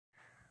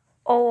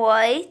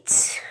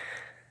Alright,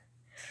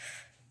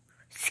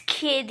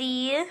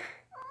 Kitty,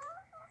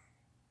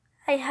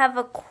 I have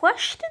a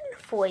question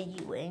for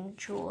you,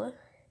 Angel.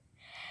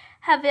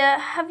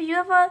 Have you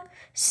ever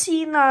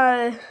seen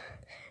a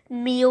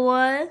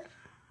Mila?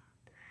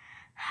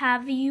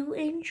 Have you,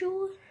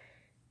 Angel?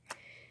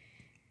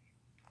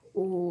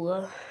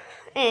 Oh,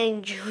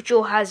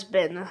 Angel has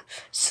been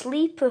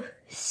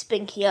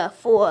sleeping here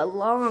for a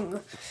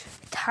long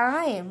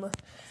time.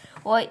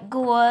 Right,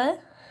 go.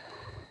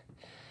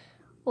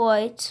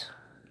 Right.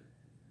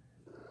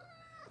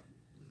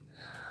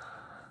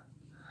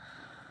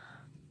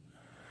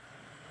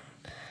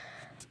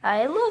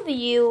 I love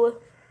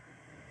you.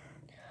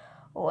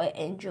 Alright,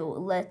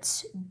 Angel,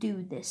 let's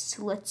do this.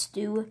 Let's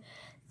do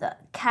the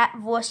cat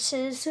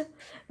versus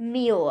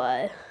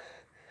Mila.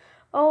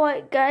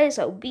 Alright, guys,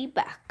 I'll be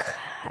back.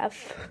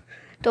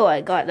 Though I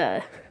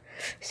gotta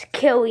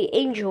carry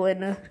Angel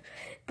and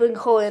bring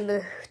her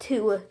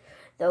into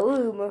the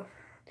room.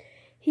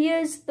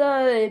 Here's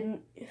the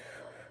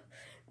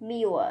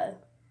Mila.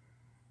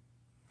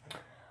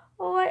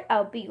 Alright,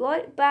 I'll be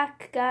right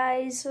back,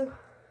 guys.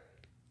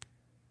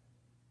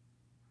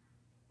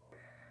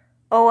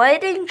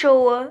 Alright,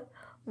 Angel,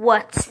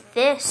 what's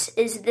this?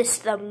 Is this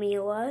the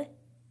Mila?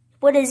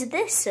 What is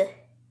this?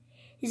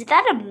 Is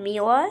that a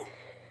Mila?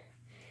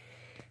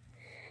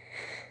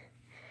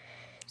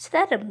 Is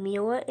that a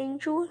Mila,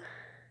 Angel?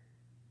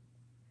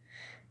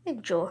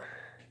 Angel.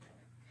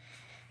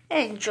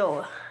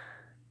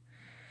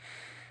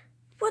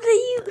 What are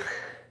you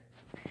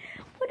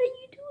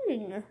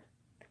doing?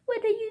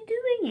 What are you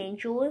doing,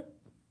 Angel?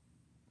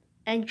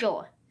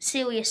 Angel,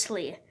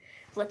 seriously,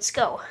 let's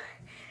go.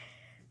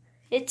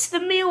 It's the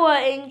Mila,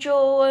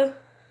 Angel.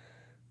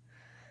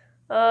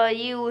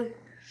 You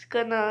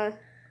gonna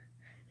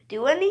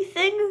do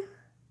anything?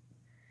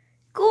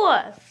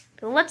 Go.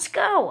 Let's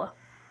go.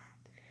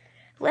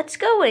 Let's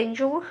go,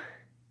 Angel.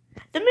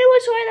 The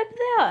Mila's right up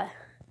there.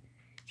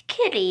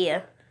 Kitty.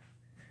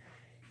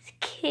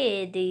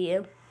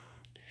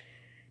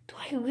 Do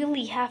I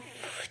really have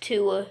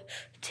to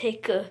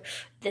take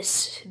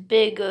this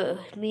big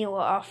Mila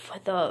off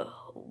the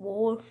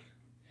wall?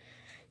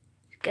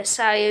 Guess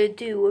I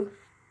do.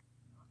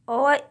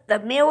 Alright, the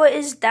Mila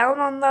is down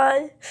on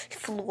the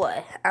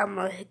floor.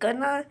 I'm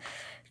gonna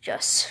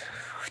just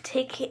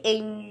take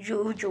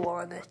Angel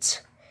on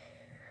it.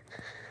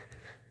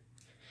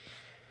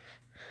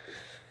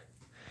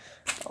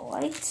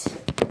 Alright.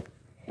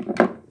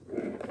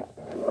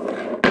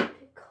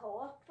 Pick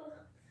her up.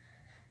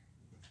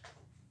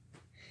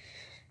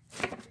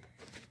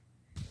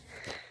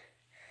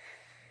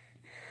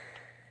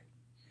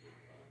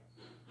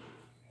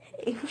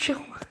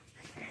 Angel.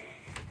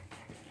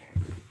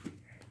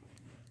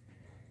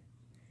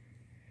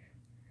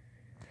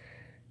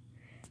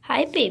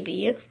 Hi,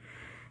 baby.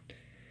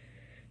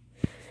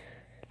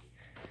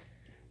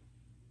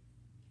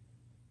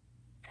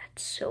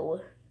 That's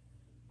so...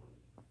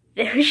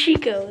 There she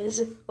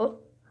goes. Oh.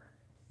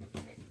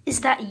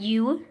 Is that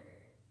you?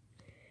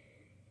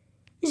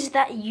 Is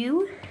that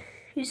you?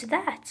 Who's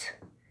that?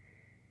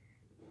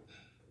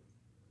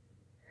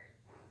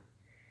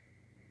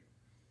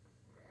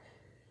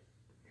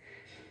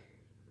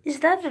 Is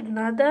that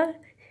another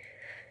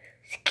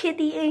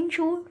kitty,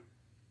 Angel?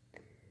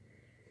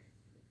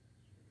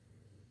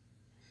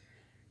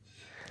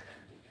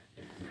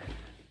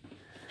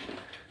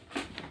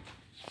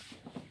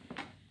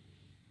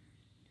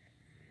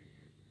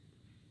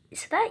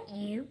 Is that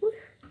you?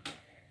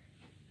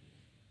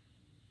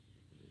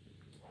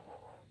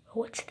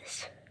 What's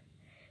this?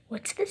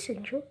 What's this,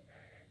 Angel?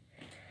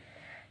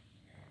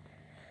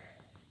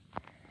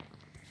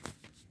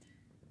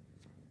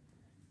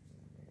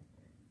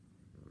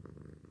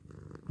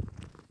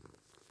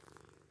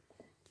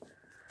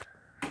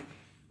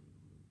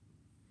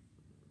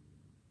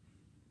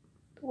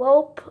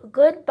 Well,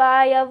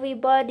 goodbye,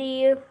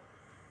 everybody.